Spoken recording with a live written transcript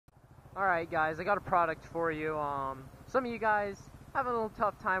Alright guys, I got a product for you. Some of you guys have a little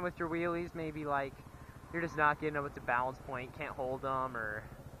tough time with your wheelies, maybe like you're just not getting them with the balance point, can't hold them, or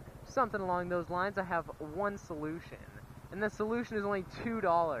something along those lines. I have one solution, and the solution is only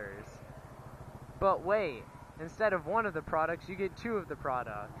 $2. But wait, instead of one of the products, you get two of the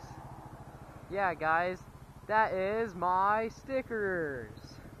products. Yeah guys, that is my stickers.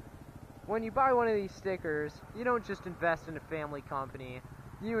 When you buy one of these stickers, you don't just invest in a family company,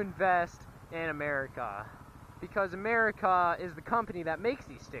 you invest in America. Because America is the company that makes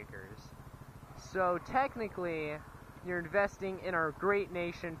these stickers. So technically, you're investing in our great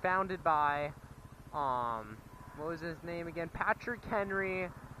nation founded by, what was his name again? Patrick Henry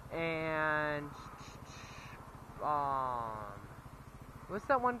and, what's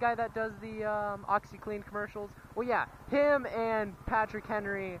that one guy that does the OxyClean commercials? Well, yeah, him and Patrick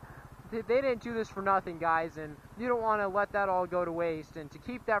Henry. They didn't do this for nothing, guys, and you don't want to let that all go to waste. And to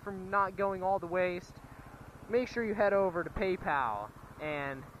keep that from not going all to waste, make sure you head over to PayPal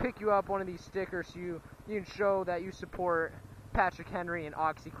and pick you up one of these stickers so you can show that you support Patrick Henry and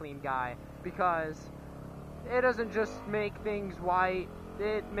OxyClean guy, because it doesn't just make things white,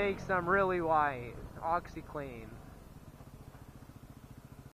 it makes them really white. OxyClean.